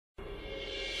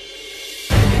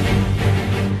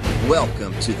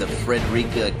Welcome to the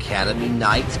Frederica Academy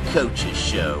Knights Coaches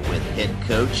Show with head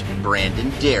coach Brandon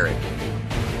Derrick.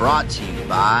 Brought to you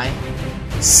by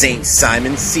St.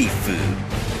 Simon Seafood,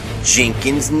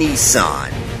 Jenkins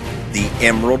Nissan, The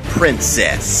Emerald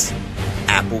Princess,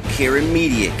 Apple Care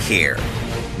Immediate Care,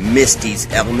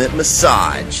 Misty's Element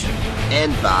Massage,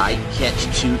 and by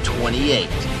Catch 228.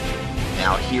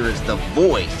 Now here is the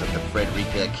voice of the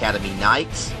Frederica Academy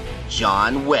Knights,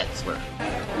 John Wetzler.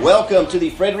 Welcome to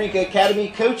the Frederica Academy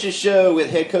Coaches Show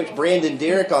with head coach Brandon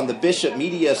Derrick on the Bishop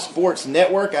Media Sports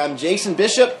Network. I'm Jason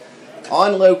Bishop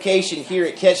on location here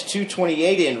at Catch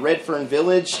 228 in Redfern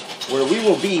Village, where we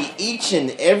will be each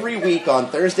and every week on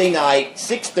Thursday night,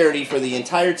 6:30 for the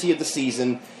entirety of the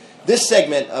season. This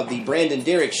segment of the Brandon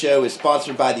Derrick Show is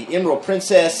sponsored by the Emerald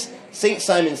Princess, St.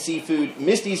 Simon Seafood,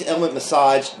 Misty's Element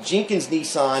Massage, Jenkins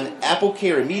Nissan, Apple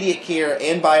Care Immediate Care,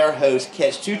 and by our host,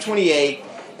 Catch 228.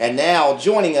 And now,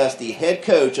 joining us, the head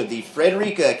coach of the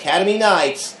Frederica Academy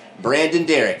Knights, Brandon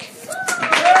Derrick.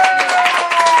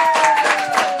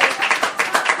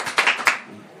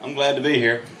 I'm glad to be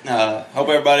here. Hope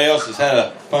everybody else has had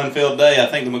a fun-filled day. I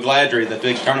think the McGladry, the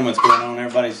big tournament's going on.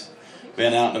 Everybody's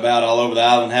been out and about all over the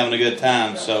island having a good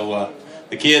time. So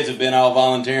the kids have been all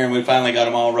volunteering. We finally got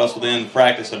them all rustled in to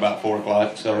practice at about 4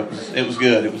 o'clock. So it was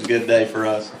good. It was a good day for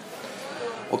us.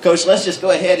 Well, Coach, let's just go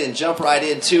ahead and jump right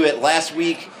into it. Last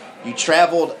week, you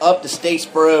traveled up to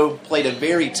Statesboro, played a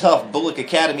very tough Bullock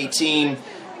Academy team,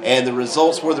 and the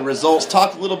results were the results.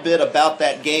 Talk a little bit about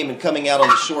that game and coming out on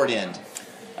the short end.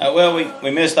 Well, we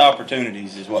missed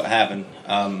opportunities is what happened.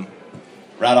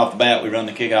 Right off the bat, we run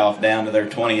the kickoff down to their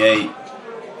 28.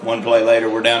 One play later,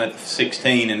 we're down at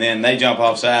 16, and then they jump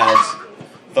off sides,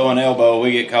 throw an elbow,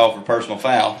 we get called for personal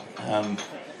foul.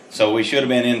 So we should have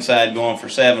been inside going for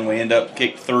 7. We end up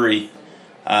kicked 3.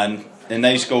 And then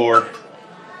they score.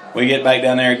 We get back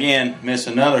down there again, miss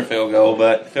another field goal,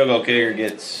 but the field goal kicker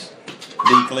gets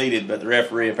decleated, but the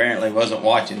referee apparently wasn't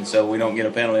watching, so we don't get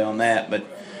a penalty on that. But,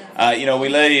 we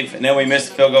leave, and then we miss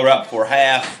the field goal right before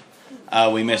half.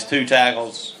 We missed 2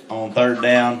 tackles on 3rd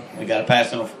down. We got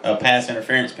a pass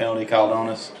interference penalty called on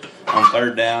us on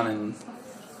 3rd down and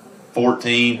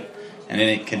 14, and then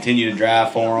it continued to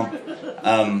drive for them.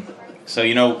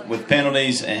 With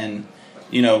penalties and,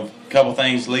 a couple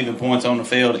things leaving points on the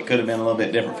field, it could have been a little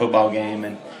bit different football game.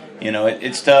 And,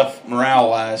 it's tough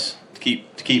morale-wise to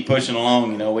keep pushing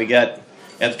along. We got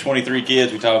the 23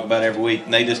 kids we talk about every week,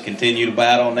 and they just continue to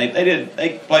battle. And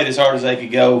they played as hard as they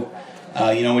could go.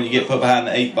 When you get put behind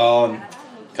the 8 ball and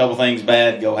a couple things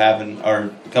bad happen,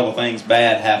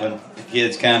 the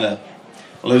kids kind of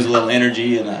lose a little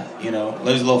energy and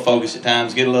lose a little focus at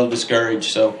times, get a little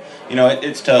discouraged. So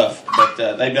it's tough,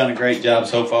 but they've done a great job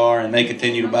so far, and they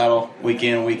continue to battle week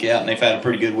in and week out, and they've had a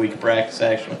pretty good week of practice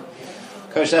actually.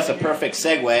 Coach, that's a perfect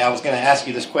segue. I was going to ask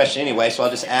you this question anyway, so I'll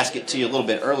just ask it to you a little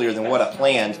bit earlier than what I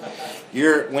planned.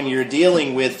 When you're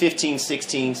dealing with 15,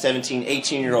 16, 17,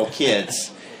 18-year-old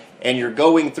kids, and you're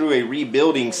going through a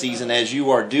rebuilding season as you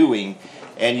are doing,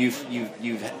 and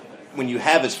when you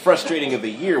have as frustrating of a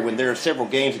year, when there are several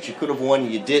games that you could have won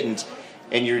and you didn't,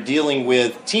 and you're dealing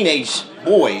with teenage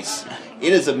boys,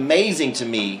 it is amazing to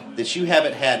me that you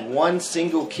haven't had one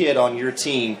single kid on your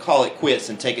team call it quits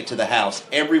and take it to the house.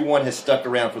 Everyone has stuck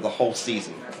around for the whole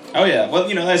season. Oh, yeah. Well,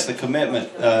 that's the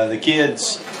commitment. The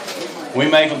kids, we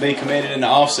make them be committed in the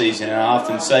off-season, and I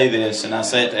often say this, and I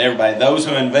say it to everybody, those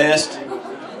who invest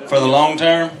for the long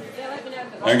term,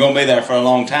 they're going to be there for a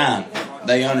long time.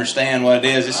 They understand what it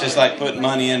is. It's just like putting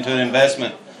money into an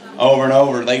investment over and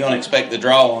over. They're going to expect the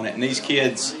draw on it. And these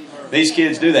kids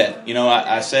do that.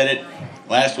 I said it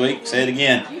last week, say it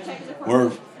again. We're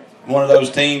one of those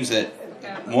teams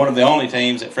one of the only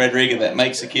teams at Frederica that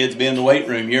makes the kids be in the weight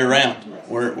room year round.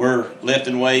 We're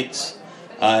lifting weights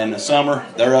in the summer.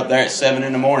 They're up there at 7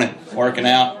 in the morning working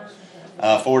out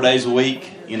 4 days a week.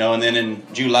 And then in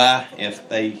July, if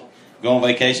they go on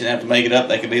vacation and have to make it up,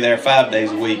 they could be there 5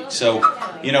 days a week. So,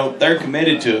 they're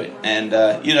committed to it. And,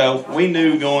 we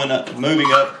knew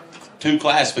moving up 2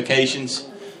 classifications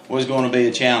was going to be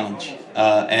a challenge.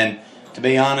 And to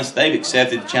be honest, they've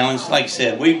accepted the challenge. Like I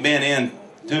said, we've been in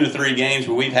 2 to 3 games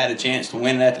where we've had a chance to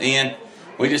win it at the end.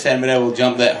 We just haven't been able to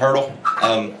jump that hurdle.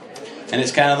 And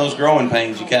it's kind of those growing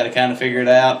pains. You got to kind of figure it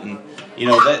out. And,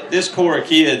 this core of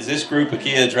kids, this group of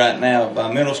kids right now,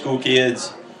 my middle school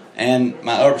kids and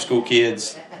my upper school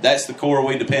kids, that's the core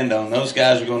we depend on. Those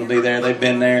guys are going to be there. They've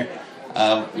been there.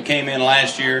 We came in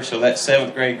last year, so that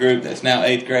 7th grade group, that's now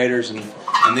 8th graders, and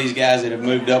these guys that have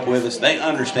moved up with us, they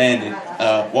understand it,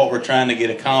 what we're trying to get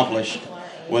accomplished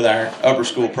with our upper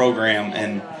school program.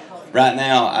 And right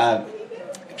now,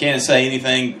 can't say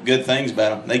anything good things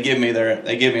about them. They give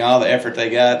me all the effort they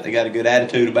got. They got a good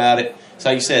attitude about it. So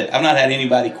like you said, I've not had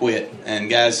anybody quit. And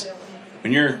guys,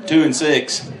 when you're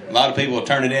 2-6, a lot of people will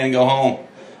turn it in and go home.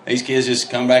 These kids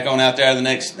just come back on out there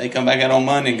they come back out on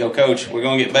Monday and go, Coach, we're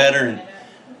going to get better. And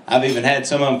I've even had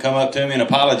some of them come up to me and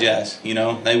apologize.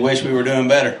 They wish we were doing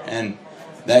better. And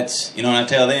that's, and I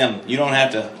tell them, you don't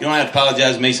have to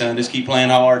apologize to me, son. Just keep playing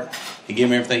hard and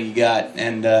give me everything you got.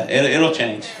 And it'll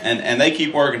change. And they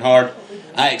keep working hard.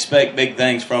 I expect big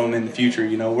things from them in the future.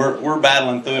 We're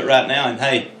battling through it right now. And,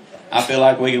 hey, I feel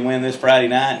like we can win this Friday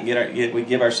night and we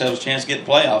give ourselves a chance to get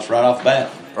the playoffs right off the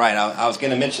bat. Right, I was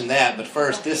going to mention that, but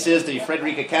first, this is the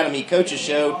Frederica Academy Coaches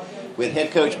Show with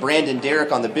head coach Brandon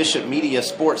Derrick on the Bishop Media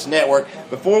Sports Network.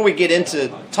 Before we get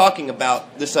into talking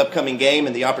about this upcoming game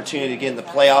and the opportunity to get in the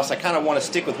playoffs, I kind of want to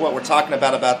stick with what we're talking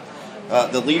about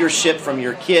the leadership from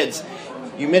your kids.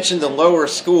 You mentioned the lower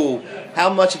school. How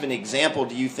much of an example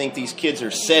do you think these kids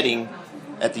are setting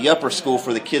at the upper school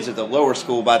for the kids at the lower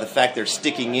school by the fact they're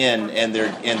sticking in and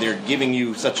they're giving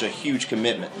you such a huge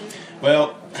commitment?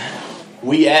 Well,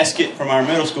 we ask it from our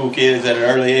middle school kids at an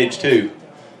early age too.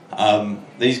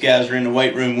 These guys are in the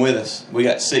weight room with us. We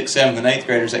got 6th, 7th, and 8th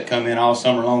graders that come in all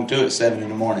summer long too at 7 in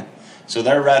the morning. So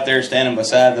they're right there standing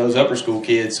beside those upper school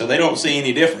kids, so they don't see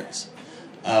any difference.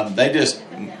 They just,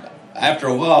 after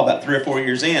a while, about 3 or 4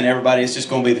 years in, everybody, it's just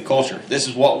going to be the culture. This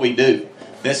is what we do.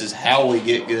 This is how we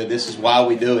get good. This is why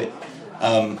we do it.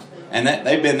 And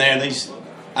they've been there.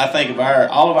 I think of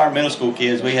all of our middle school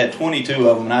kids, we had 22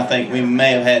 of them, and I think we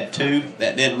may have had 2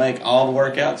 that didn't make all the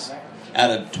workouts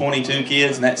out of 22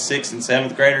 kids, and that's 6th and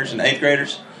 7th graders and 8th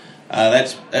graders.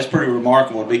 That's pretty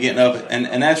remarkable to be getting up,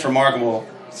 and that's remarkable.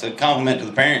 It's a compliment to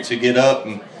the parents who get up,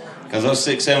 because those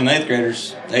 6th, 7th, and 8th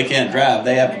graders, they can't drive.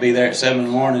 They have to be there at 7 in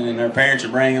the morning, and their parents are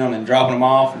bringing them and dropping them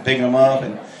off and picking them up,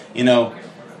 and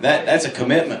that's a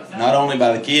commitment, not only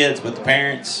by the kids but the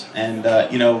parents, and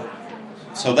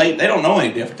so they don't know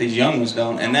any different. These young ones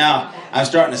don't. And now I'm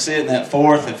starting to see it in that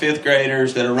 4th and 5th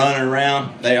graders that are running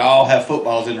around. They all have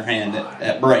footballs in their hand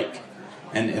at break.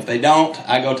 And if they don't,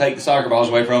 I go take the soccer balls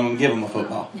away from them and give them a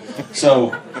football.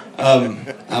 So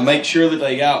I make sure that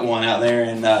they got one out there.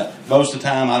 And most of the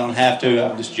time I don't have to.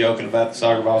 I'm just joking about the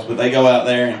soccer balls. But they go out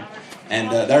there and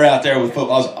they're out there with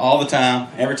footballs all the time.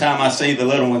 Every time I see the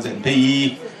little ones in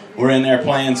PE, we're in there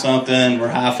playing something, we're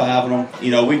high-fiving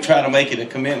them. We try to make it a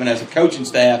commitment as a coaching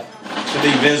staff to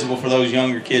be visible for those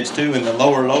younger kids, too, in the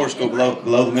lower school,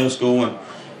 below the middle school. And,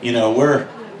 we're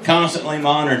constantly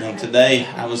monitoring them. Today,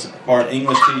 I was part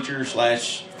English teacher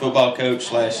 / football coach /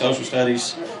 social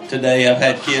studies. Today, I've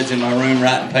had kids in my room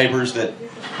writing papers that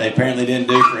they apparently didn't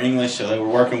do for English, so they were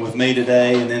working with me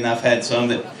today. And then I've had some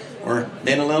that were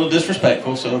being a little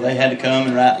disrespectful, so they had to come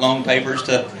and write long papers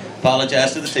to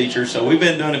apologize to the teacher. So we've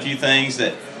been doing a few things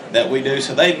that we do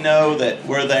so they know that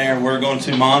we're there and we're going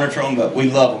to monitor them, but we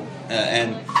love them.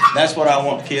 And that's what I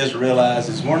want the kids to realize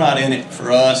is we're not in it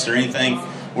for us or anything.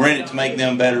 We're in it to make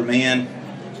them better men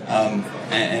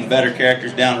and better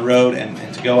characters down the road and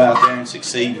to go out there and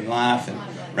succeed in life. And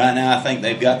right now I think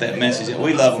they've got that message that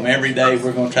we love them every day.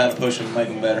 We're going to try to push them and make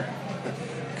them better.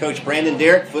 Coach Brandon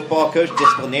Derrick, football coach,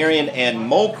 disciplinarian, and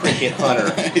mole cricket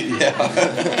hunter.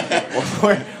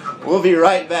 Yeah. We'll be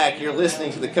right back. You're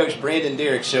listening to the Coach Brandon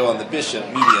Derrick Show on the Bishop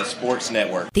Media Sports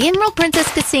Network. The Emerald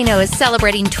Princess Casino is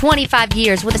celebrating 25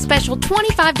 years with a special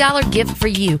 $25 gift for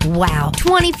you. Wow,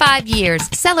 25 years.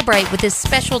 Celebrate with this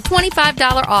special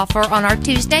 $25 offer on our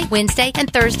Tuesday, Wednesday,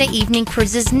 and Thursday evening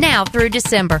cruises now through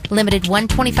December. Limited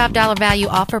 $125 value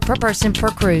offer per person per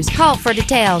cruise. Call for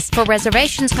details. For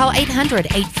reservations, call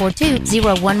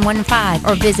 800-842-0115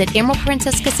 or visit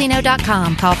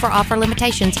emeraldprincesscasino.com. Call for offer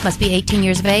limitations. Must be 18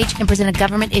 years of age and present a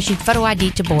government-issued photo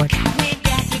ID to board.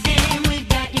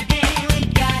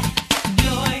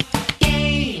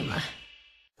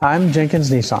 I'm Jenkins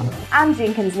Nissan. I'm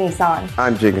Jenkins Nissan.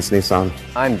 I'm Jenkins Nissan.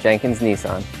 I'm Jenkins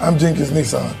Nissan. I'm Jenkins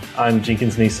Nissan. I'm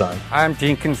Jenkins Nissan. I'm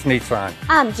Jenkins Nissan.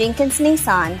 I'm Jenkins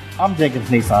Nissan. I'm Jenkins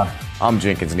Nissan. I'm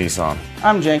Jenkins Nissan.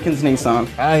 I'm Jenkins Nissan.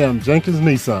 I am Jenkins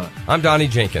Nissan. I'm Donnie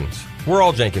Jenkins. We're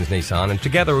all Jenkins Nissan, and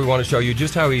together we want to show you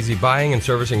just how easy buying and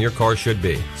servicing your car should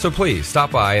be. So please, stop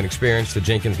by and experience the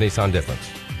Jenkins Nissan difference.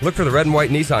 Look for the red and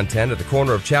white Nissan tent at the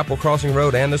corner of Chapel Crossing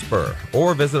Road and the Spur,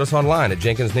 or visit us online at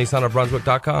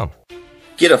jenkinsnissanofbrunswick.com.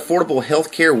 Get affordable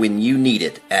health care when you need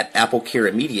it. At Apple Care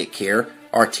Immediate Care,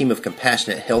 our team of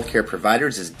compassionate healthcare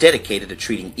providers is dedicated to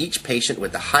treating each patient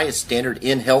with the highest standard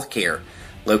in healthcare.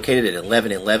 Located at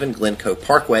 1111 Glencoe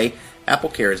Parkway, Apple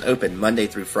Care is open Monday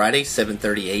through Friday,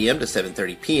 7:30 a.m. to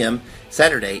 7:30 p.m.,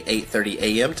 Saturday, 8:30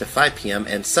 a.m. to 5 p.m.,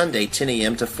 and Sunday, 10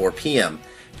 a.m. to 4 p.m.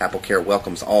 AppleCare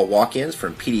welcomes all walk-ins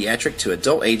from pediatric to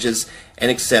adult ages and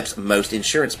accepts most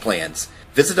insurance plans.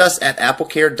 Visit us at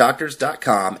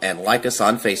applecaredoctors.com and like us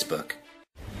on Facebook.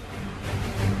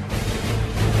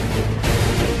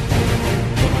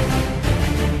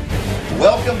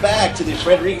 Welcome back to the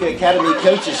Frederica Academy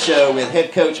Coaches Show with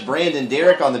head coach Brandon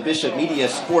Derrick on the Bishop Media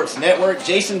Sports Network.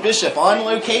 Jason Bishop on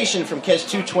location from Catch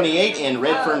 228 in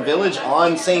Redfern Village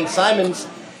on St. Simon's.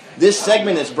 This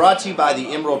segment is brought to you by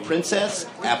the Emerald Princess,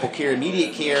 AppleCare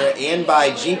Immediate Care, and by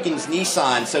Jenkins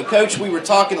Nissan. So, Coach, we were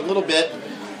talking a little bit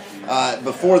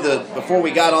before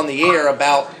we got on the air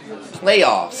about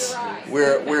playoffs.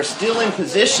 We're still in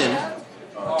position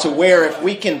to where if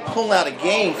we can pull out a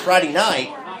game Friday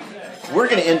night, we're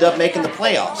going to end up making the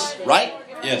playoffs, right?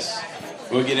 Yes.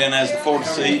 We'll get in as the fourth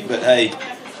seed, but hey,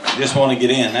 just want to get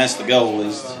in. That's the goal,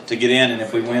 is to get in, and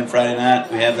if we win Friday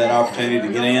night, we have that opportunity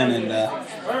to get in, and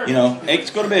it's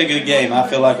going to be a good game. I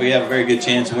feel like we have a very good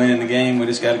chance of winning the game. We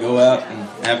just got to go out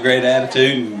and have a great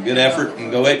attitude and good effort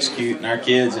and go execute. And our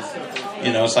kids,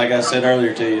 it's like I said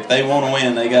earlier to you, if they want to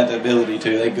win, they got the ability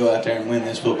to. They go out there and win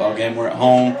this football game. We're at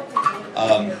home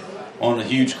on a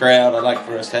huge crowd. I'd like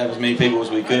for us to have as many people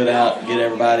as we could out and get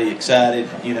everybody excited,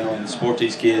 and support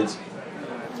these kids.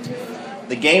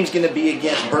 The game's going to be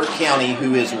against Burke County,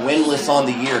 who is winless on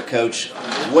the year, Coach.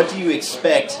 What do you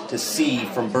expect to see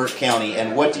from Burke County,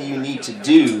 and what do you need to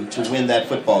do to win that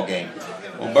football game?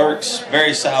 Well, Burke's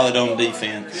very solid on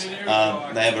defense. They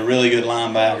have a really good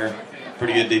linebacker,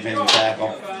 pretty good defensive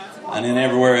tackle. And then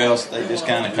everywhere else, they just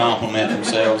kind of complement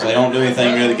themselves. They don't do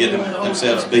anything really to get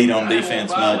themselves beat on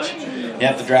defense much. You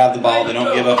have to drive the ball. They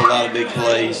don't give up a lot of big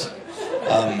plays.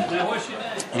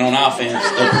 And on offense,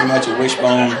 they're pretty much a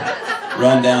wishbone,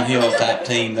 run downhill type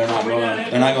team. They're not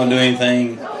going to do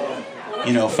anything,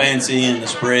 fancy in the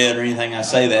spread or anything. I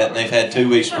say that, and they've had 2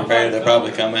 weeks to prepare. They'll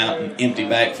probably come out and empty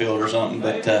backfield or something.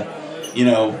 But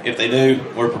if they do,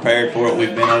 we're prepared for it.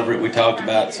 We've been over it. We talked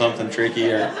about something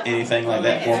tricky or anything like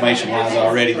that formation-wise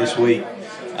already this week.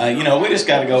 We just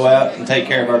got to go out and take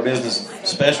care of our business.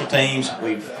 Special teams,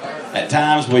 at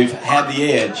times we've had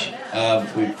the edge.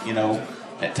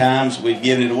 At times we've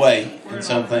given it away in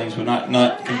some things. We're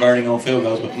not converting on field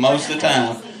goals, but most of the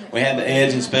time we had the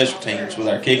edge in special teams with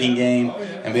our kicking game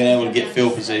and being able to get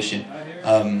field position.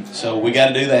 So we got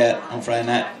to do that on Friday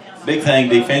night. Big thing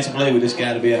defensively, we just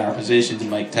got to be in our position to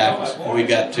make tackles. We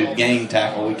got to game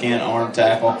tackle. We can't arm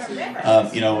tackle.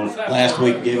 Last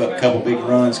week we gave up a couple big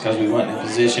runs because we weren't in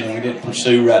position and we didn't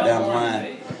pursue right down the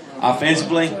line.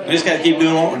 Offensively, we just got to keep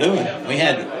doing what we're doing.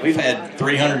 We've had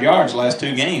 300 yards the last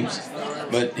 2 games,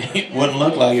 but it wouldn't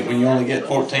look like it when you only get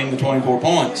 14 to 24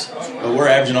 points. But we're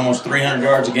averaging almost 300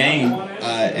 yards a game,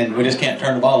 and we just can't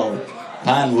turn the ball over.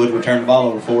 Pinewood, we turned the ball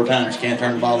over 4 times. Can't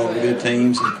turn the ball over to good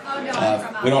teams.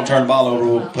 And we don't turn the ball over,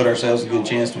 we'll put ourselves a good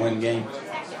chance to win the game.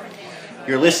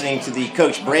 You're listening to the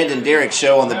Coach Brandon Derrick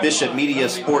Show on the Bishop Media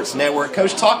Sports Network.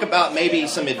 Coach, talk about maybe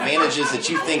some advantages that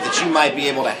you think that you might be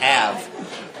able to have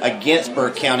against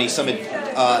Burke County,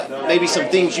 maybe some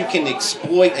things you can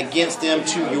exploit against them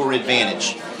to your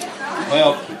advantage.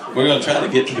 Well, we're going to try to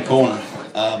get to the corner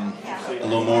a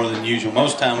little more than usual.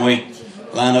 Most of the time we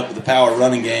line up with the power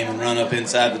running game and run up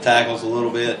inside the tackles a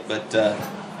little bit, but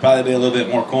probably be a little bit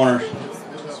more corner.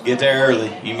 Get there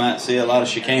early. You might see a lot of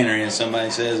chicanery, as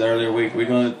somebody says earlier week. You're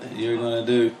going to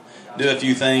do a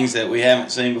few things that we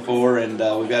haven't seen before, and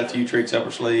we've got a few tricks up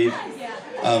our sleeve.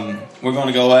 We're going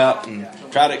to go out and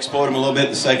try to exploit them a little bit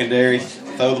in the secondary,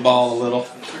 throw the ball a little,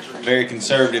 very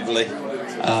conservatively.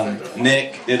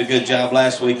 Nick did a good job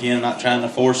last weekend, not trying to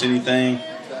force anything.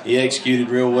 He executed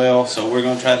real well, so we're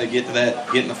going to try to get to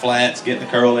that, get in the flats, get in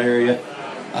the curl area.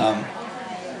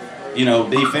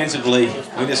 Defensively,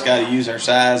 we just got to use our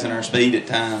size and our speed at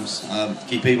times.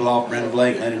 Keep people off Brendan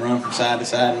Blake, let him run from side to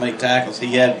side and make tackles.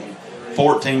 He had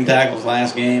 14 tackles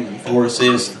last game and 4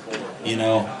 assists.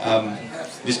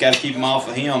 Just got to keep him off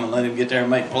of him and let him get there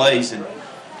and make plays. And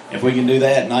if we can do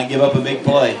that, not give up a big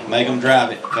play, make them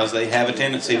drive it, because they have a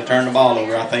tendency to turn the ball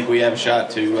over, I think we have a shot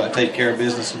to take care of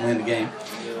business and win the game.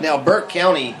 Now, Burke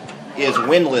County is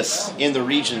winless in the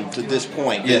region to this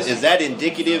point. Yes. Is that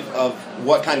indicative of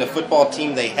what kind of football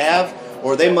team they have,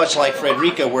 or are they much like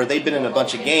Frederica, where they've been in a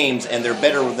bunch of games and they're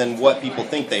better than what people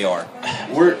think they are?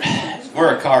 We're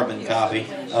a carbon copy,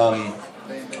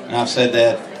 and I've said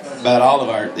that about all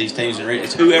of these teams.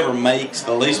 It's whoever makes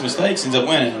the least mistakes ends up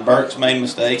winning. And Burke's made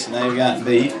mistakes and they've gotten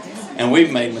beat, and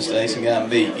we've made mistakes and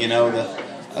gotten beat.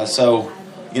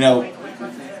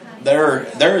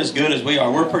 They're as good as we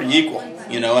are. We're pretty equal,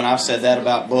 and I've said that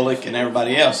about Bullock and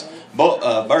everybody else.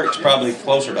 Burke's probably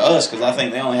closer to us because I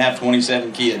think they only have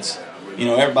 27 kids.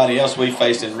 Everybody else we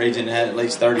faced in the region had at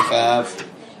least 35.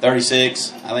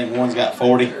 36. I think one's got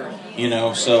 40. You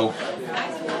know, so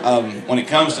when it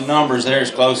comes to numbers, they're as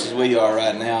close as we are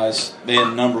right now as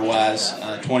being number-wise,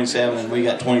 27, and we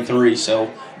got 23.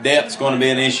 So depth's going to be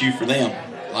an issue for them,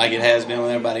 like it has been with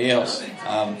everybody else.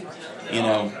 You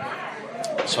know,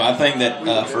 so I think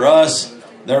that for us,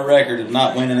 their record of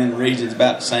not winning in the region is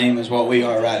about the same as what we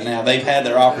are right now. They've had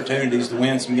their opportunities to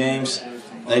win some games.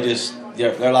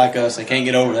 They're like us. They can't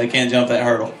get over it. They can't jump that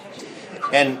hurdle.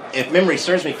 And if memory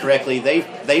serves me correctly,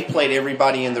 they played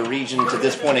everybody in the region to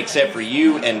this point except for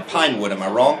you and Pinewood. Am I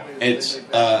wrong? It's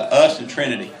us and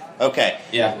Trinity. Okay.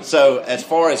 Yeah. So as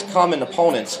far as common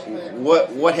opponents,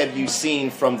 what have you seen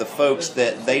from the folks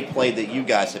that they played that you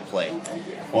guys have played?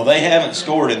 Well, they haven't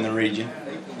scored in the region.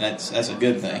 That's a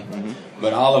good thing. Mm-hmm.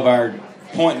 But all of our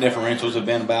point differentials have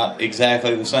been about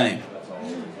exactly the same,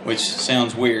 which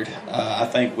sounds weird. I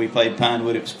think we played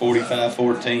Pinewood, it was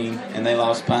 45-14, and they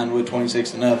lost Pinewood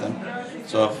 26-0.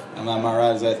 So am I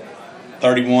right? Is that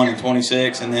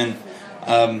 31-26? And then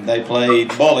they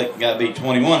played Bullock, got beat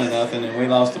 21-0, and we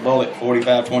lost to Bullock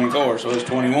 45-24. So it was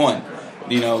 21,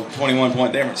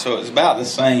 21-point difference. So it's about the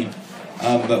same.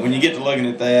 But when you get to looking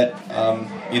at that,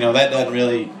 that doesn't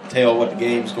really tell what the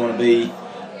game's going to be.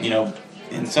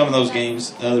 In some of those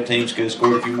games, the other teams could have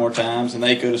scored a few more times, and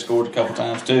they could have scored a couple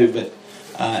times too. But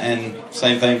and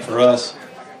same thing for us.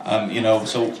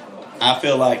 So I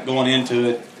feel like going into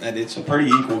it that it's a pretty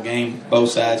equal game, both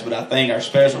sides. But I think our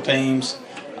special teams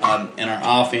and our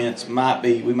offense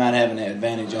we might have an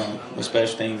advantage on with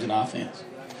special teams and offense.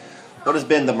 What has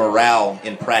been the morale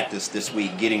in practice this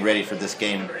week, getting ready for this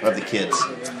game of the kids?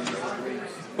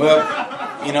 Well,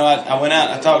 I went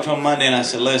out, I talked to them Monday, and I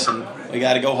said, listen, we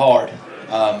got to go hard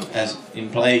as in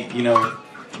play,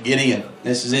 get in.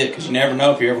 This is it, because you never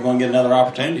know if you're ever going to get another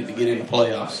opportunity to get in the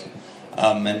playoffs.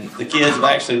 And the kids have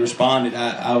actually responded.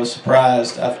 I was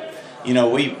surprised.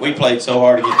 We played so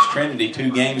hard against Trinity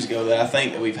 2 games ago that I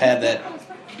think that we've had that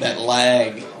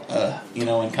lag,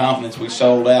 in confidence. We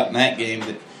sold out in that game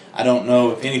that I don't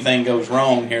know if anything goes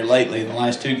wrong here lately in the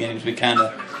last 2 games. We kind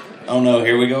of, oh no,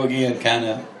 here we go again, kind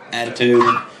of attitude.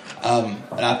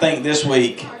 And I think this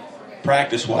week,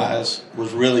 practice-wise,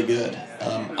 was really good.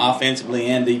 Offensively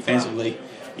and defensively,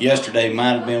 yesterday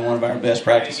might have been one of our best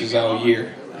practices all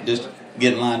year. Just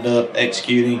getting lined up,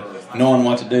 executing, knowing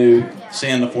what to do,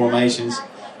 seeing the formations.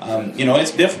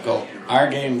 It's difficult. Our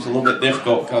game's a little bit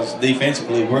difficult because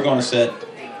defensively we're going to set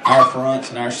our fronts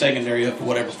and our secondary up to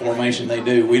whatever formation they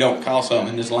do. We don't call something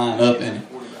and just line up in it.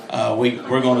 I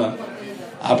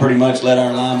pretty much let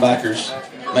our linebackers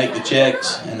make the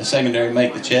checks and the secondary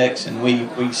make the checks, and we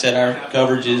set our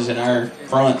coverages and our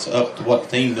fronts up to what the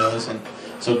team does. And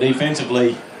so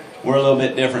defensively, we're a little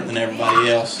bit different than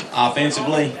everybody else.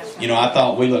 Offensively, I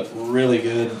thought we looked really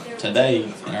good today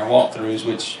in our walkthroughs,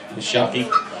 which was shocking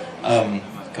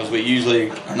because we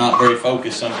usually are not very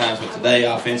focused sometimes, but today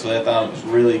offensively I thought it was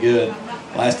really good.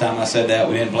 Last time I said that,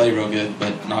 we didn't play real good,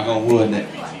 but knock on wood that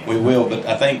we will. But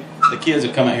I think the kids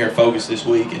have come out here focused this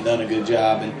week and done a good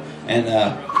job, and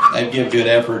they've given good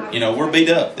effort. We're beat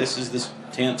up. This is the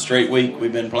 10th straight week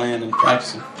we've been playing and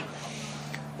practicing.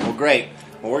 Well, great.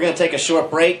 Well, we're going to take a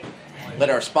short break, let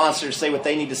our sponsors say what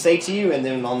they need to say to you, and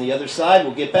then on the other side,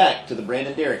 we'll get back to the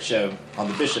Brandon Derrick Show on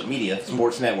the Bishop Media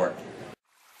Sports Network.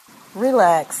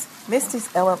 Relax. Misty's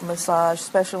Element Massage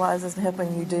specializes in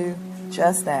helping you do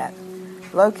just that.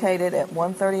 Located at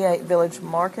 138 Village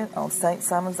Market on St.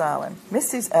 Simon's Island,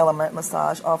 Misty's Element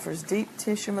Massage offers deep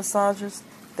tissue massages,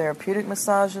 therapeutic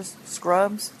massages,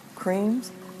 scrubs,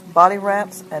 creams, body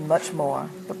wraps, and much more.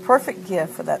 The perfect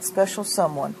gift for that special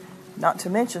someone, not to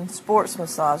mention sports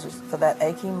massages for that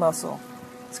aching muscle.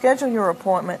 Schedule your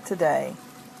appointment today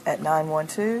at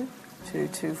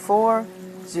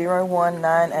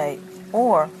 912-224-0198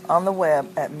 or on the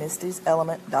web at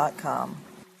mistyselement.com.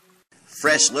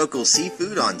 Fresh local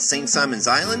seafood on St. Simon's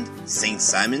Island? St.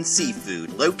 Simon's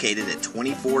Seafood, located at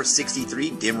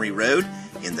 2463 Demery Road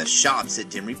in the shops at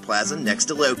Demery Plaza next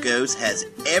to Loco's, has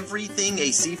everything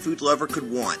a seafood lover could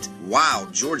want.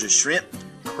 Wild Georgia shrimp,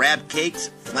 crab cakes,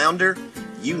 flounder,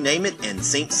 you name it, and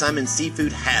St. Simon's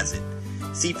Seafood has it.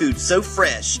 Seafood so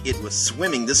fresh, it was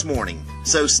swimming this morning.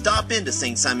 So stop into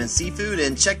St. Simon's Seafood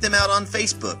and check them out on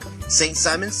Facebook. St.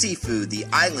 Simon's Seafood, the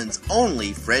island's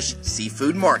only fresh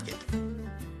seafood market.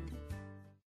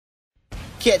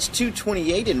 Catch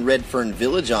 228 in Redfern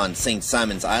Village on St.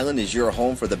 Simon's Island is your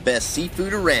home for the best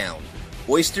seafood around.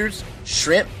 Oysters,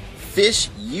 shrimp, fish,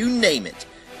 you name it.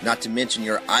 Not to mention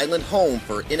your island home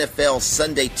for NFL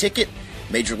Sunday Ticket,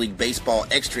 Major League Baseball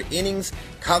extra innings,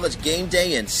 college game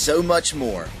day, and so much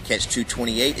more. Catch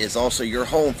 228 is also your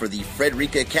home for the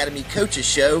Frederica Academy Coaches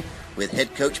Show with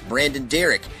head coach Brandon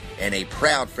Derrick and a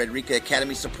proud Frederica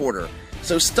Academy supporter.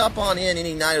 So stop on in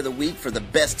any night of the week for the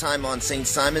best time on St.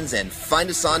 Simon's and find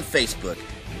us on Facebook.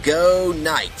 Go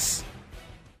Knights!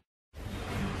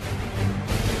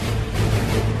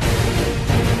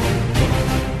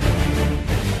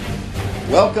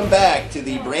 Welcome back to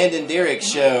the Brandon Derrick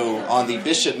Show on the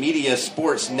Bishop Media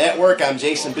Sports Network. I'm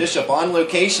Jason Bishop on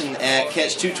location at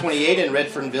Catch 228 in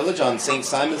Redfern Village on St.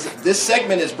 Simon's. This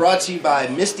segment is brought to you by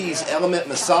Misty's Element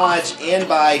Massage and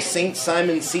by St.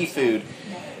 Simon's Seafood.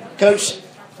 Coach,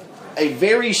 a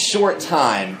very short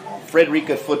time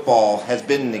Frederica football has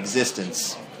been in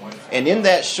existence. And in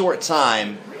that short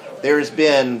time, there has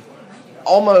been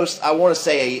almost, I want to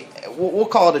say, we'll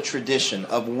call it a tradition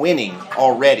of winning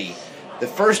already. The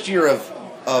first year of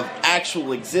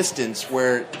actual existence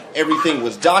where everything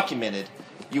was documented,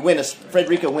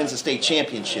 Frederica wins a state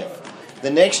championship. The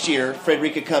next year,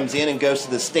 Frederica comes in and goes to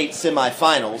the state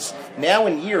semifinals. Now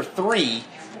in year 3,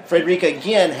 Frederica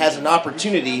again has an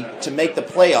opportunity to make the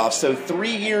playoffs. So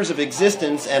 3 years of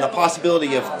existence and a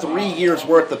possibility of 3 years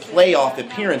worth of playoff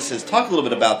appearances. Talk a little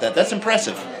bit about that. That's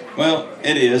impressive. Well,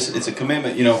 it is. It's a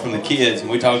commitment, from the kids, and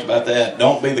we talked about that.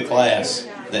 Don't be the class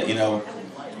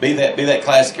that, be that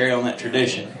class, carry on that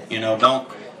tradition.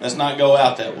 Let's not go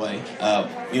out that way.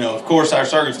 Of course, our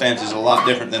circumstances are a lot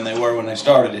different than they were when they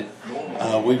started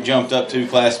it. We've jumped up 2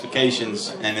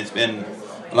 classifications, and it's been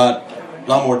a lot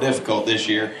more difficult this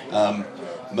year.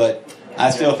 But I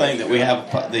still think that we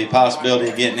have the possibility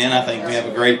of getting in. I think we have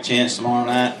a great chance tomorrow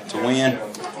night to win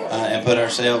and put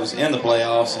ourselves in the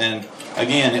playoffs. And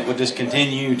again, it would just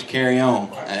continue to carry on,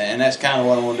 and that's kind of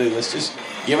what I want to do. Let's just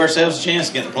give ourselves a chance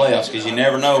to get in the playoffs, because you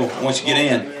never know once you get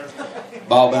in.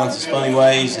 Ball bounces funny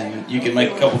ways, and you can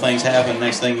make a couple things happen.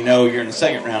 Next thing you know, you're in the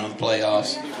second round of the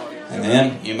playoffs, and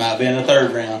then you might be in the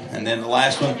third round, and then the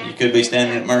last one, you could be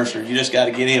standing at Mercer. You just got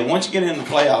to get in. Once you get in the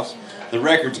playoffs, the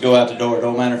records go out the door. It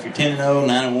don't matter if you're 10-0,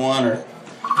 9-1, or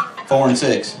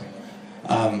 4-6.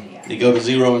 You go to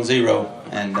 0-0,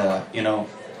 and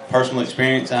personal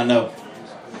experience, I know.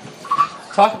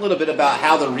 Talk a little bit about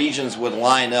how the regions would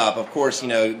line up. Of course,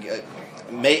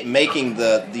 making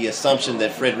the assumption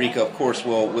that Frederica, of course,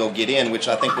 will get in, which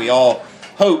I think we all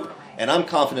hope, and I'm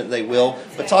confident they will.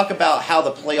 But talk about how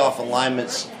the playoff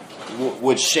alignments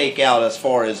would shake out as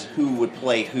far as who would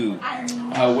play who.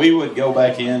 We would go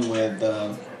back in with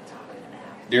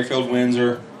Deerfield,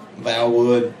 Windsor,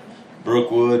 Valwood,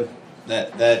 Brookwood.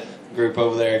 That group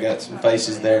over there, got some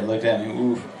faces there. Looked at me.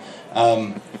 Oof.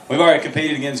 We've already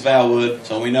competed against Valwood,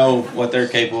 so we know what they're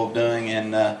capable of doing.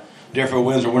 And Deerfield,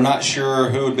 Windsor, we're not sure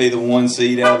who would be the 1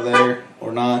 seed out of there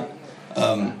or not.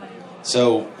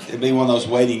 So it'd be one of those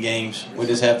waiting games. We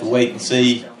just have to wait and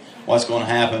see what's going to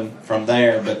happen from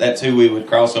there. But that's who we would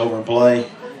cross over and play.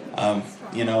 Like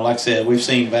I said, we've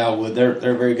seen Valwood. They're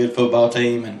a very good football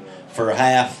team, and for a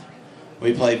half,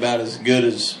 we played about as good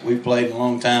as we've played in a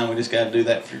long time. We just got to do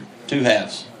that for 2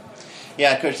 halves.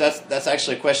 Yeah, Coach, that's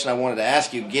actually a question I wanted to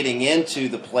ask you. Getting into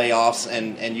the playoffs,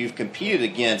 and you've competed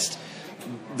against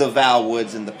the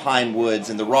Valwoods and the Pinewoods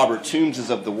and the Robert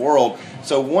Toombses of the world.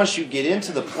 So once you get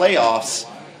into the playoffs,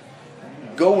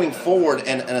 going forward,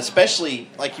 and especially,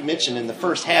 like you mentioned, in the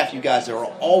first half, you guys are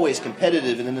always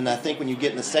competitive. And then I think when you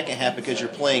get in the second half, because you're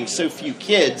playing so few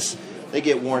kids, they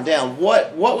get worn down.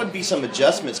 What would be some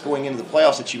adjustments going into the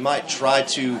playoffs that you might try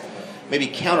to maybe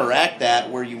counteract that,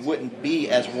 where you wouldn't be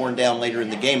as worn down later in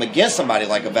the game against somebody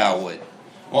like a Valwood?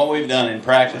 What we've done in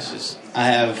practice is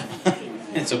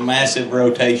it's a massive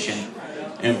rotation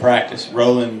in practice,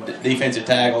 rolling defensive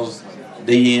tackles,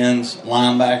 DNs,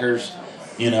 linebackers.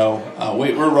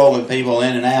 We're rolling people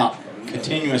in and out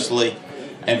continuously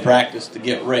in practice to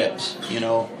get reps.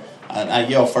 I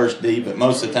yell first D, but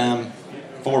most of the time,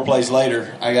 4 plays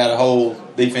later, I got a whole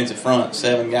defensive front,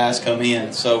 7 guys come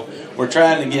in. So we're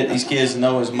trying to get these kids to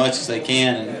know as much as they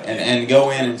can and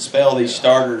go in and spell these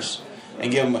starters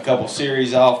and give them a couple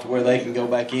series off to where they can go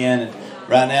back in. And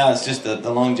right now it's just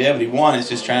the longevity. One is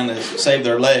just trying to save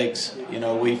their legs.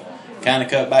 We've kind of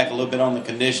cut back a little bit on the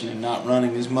conditioning, not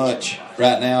running as much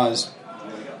right now as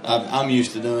I'm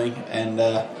used to doing. And,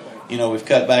 we've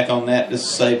cut back on that just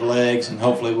to save legs, and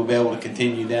hopefully we'll be able to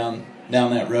continue down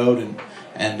that road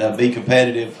and be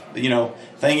competitive. But,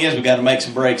 thing is, we've got to make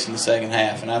some breaks in the second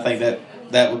half, and I think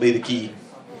that would be the key.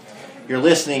 You're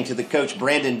listening to the Coach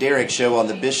Brandon Derrick Show on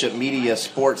the Bishop Media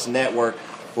Sports Network.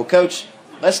 Well, Coach,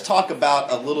 let's talk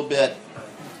about a little bit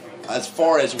as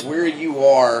far as where you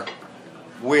are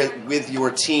with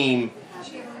your team,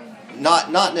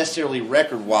 not necessarily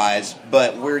record-wise,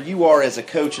 but where you are as a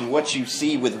coach and what you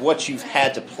see with what you've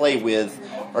had to play with.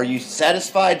 Are you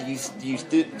satisfied? Do you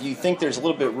think there's a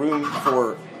little bit room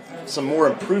for some more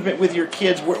improvement with your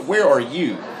kids? Where are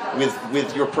you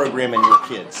with your program and your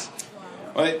kids?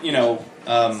 Well, you know,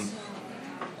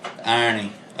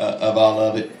 irony of all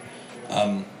of it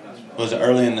was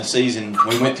early in the season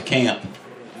we went to camp.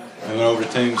 We went over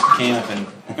to Toombs to camp,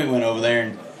 and we went over there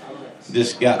and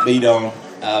just got beat on.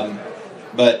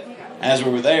 But as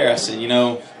we were there, I said, you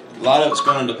know, a lot of it's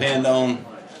going to depend on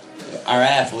our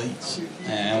athletes.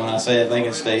 And when I say they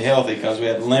can stay healthy, because we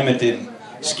had limited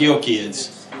skill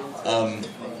kids.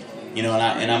 You know,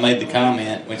 and I made the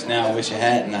comment, which now I wish I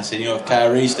hadn't. I said, you know, if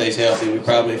Tyree stays healthy, we're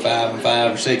probably 5-5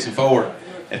 or 6-4.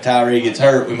 If Tyree gets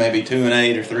hurt, we may be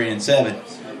 2-8 or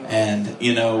 3-7. And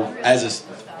you know,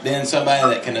 being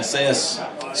somebody that can assess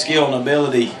skill and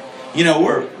ability, you know,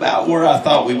 we're about where I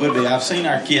thought we would be. I've seen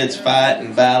our kids fight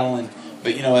and battle,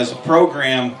 but you know, as a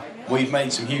program, we've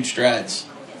made some huge strides.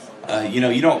 You know,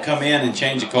 you don't come in and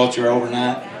change a culture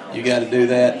overnight. You got to do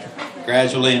that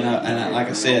gradually, and like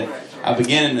I said, I'm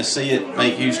beginning to see it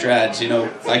make huge strides. You know,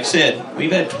 like I said,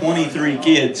 we've had 23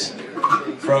 kids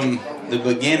from the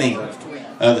beginning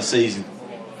of the season,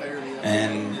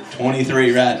 and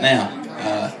 23 right now.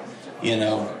 You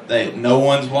know, no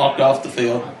one's walked off the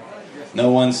field. No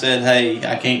one said, hey,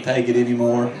 I can't take it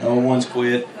anymore. No one's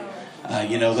quit.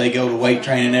 You know, they go to weight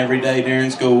training every day during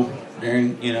school,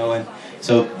 you know, and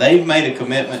so they've made a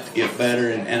commitment to get better,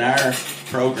 and our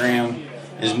program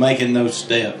is making those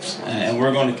steps, and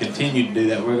we're going to continue to do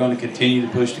that. We're going to continue to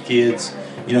push the kids.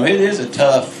 You know, it is a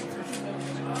tough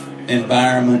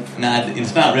environment.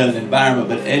 It's not really an environment,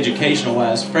 but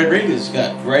educational-wise, Frederica's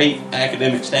got great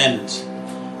academic standards,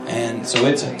 and so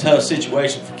it's a tough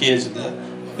situation for kids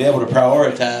to be able to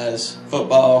prioritize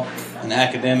football and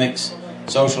academics,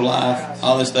 social life,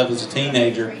 all this stuff as a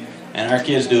teenager, and our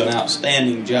kids do an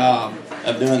outstanding job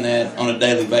of doing that on a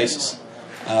daily basis.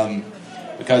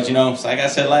 Because, you know, like I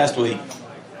said last week,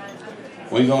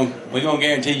 we're gonna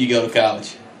guarantee you go to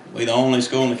college. We're the only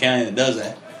school in the county that does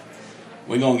that.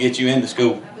 We're going to get you into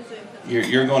school.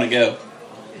 You're going to go.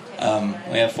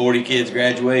 We have 40 kids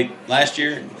graduate last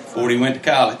year, 40 went to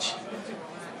college.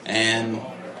 And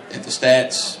if the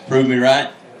stats prove me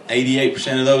right,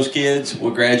 88% of those kids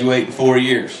will graduate in 4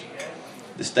 years.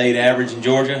 The state average in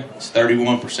Georgia is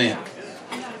 31%.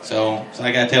 So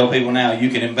like I tell people now, you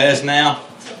can invest now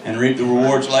and reap the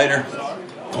rewards later,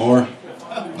 or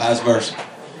vice versa.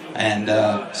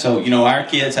 And so, you know, our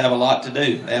kids have a lot to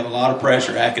do. They have a lot of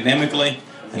pressure academically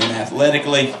and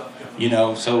athletically, you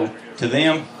know, so to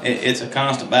them, it's a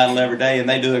constant battle every day, and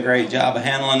they do a great job of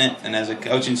handling it. And as a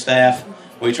coaching staff,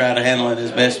 we try to handle it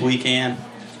as best we can.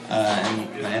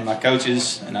 And my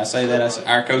coaches, and I say that,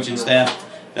 our coaching staff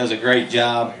does a great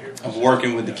job of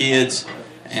working with the kids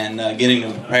and getting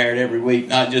them prepared every week,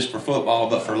 not just for football,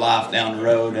 but for life down the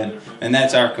road. And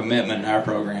that's our commitment in our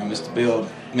program, is to build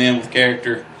men with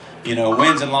character. You know,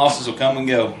 wins and losses will come and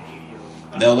go.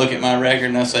 They'll look at my record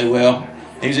and they'll say, well,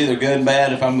 he's either good and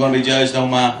bad if I'm going to be judged on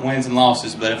my wins and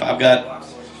losses. But if I've got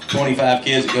 25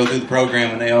 kids that go through the program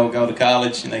and they all go to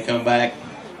college and they come back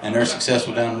and they're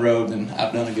successful down the road, then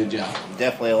I've done a good job.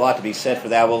 Definitely a lot to be said for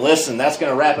that. Well, listen, that's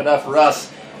going to wrap it up for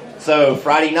us. So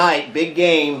Friday night, big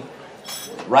game.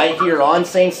 Right here on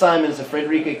St. Simon's, the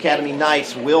Frederica Academy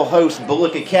Knights will host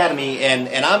Bullock Academy, and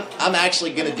I'm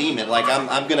actually going to deem it, like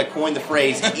I'm going to coin the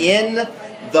phrase, in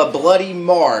the Bloody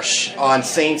Marsh on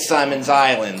St. Simon's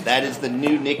Island. That is the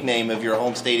new nickname of your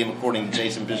home stadium, according to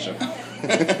Jason Bishop.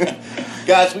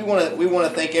 Guys, we want to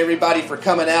thank everybody for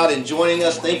coming out and joining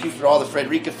us. Thank you for all the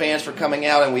Frederica fans for coming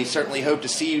out, and we certainly hope to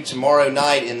see you tomorrow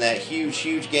night in that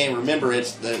huge game. Remember,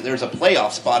 there's a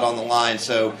playoff spot on the line,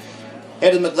 so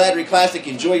head to the McGladrey Classic,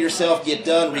 enjoy yourself, get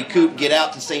done, recoup, get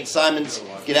out to St. Simon's,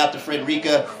 get out to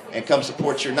Frederica, and come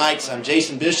support your Knights. I'm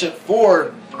Jason Bishop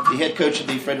for the head coach of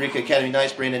the Frederica Academy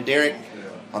Knights, Brandon Derrick,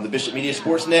 on the Bishop Media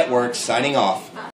Sports Network, signing off.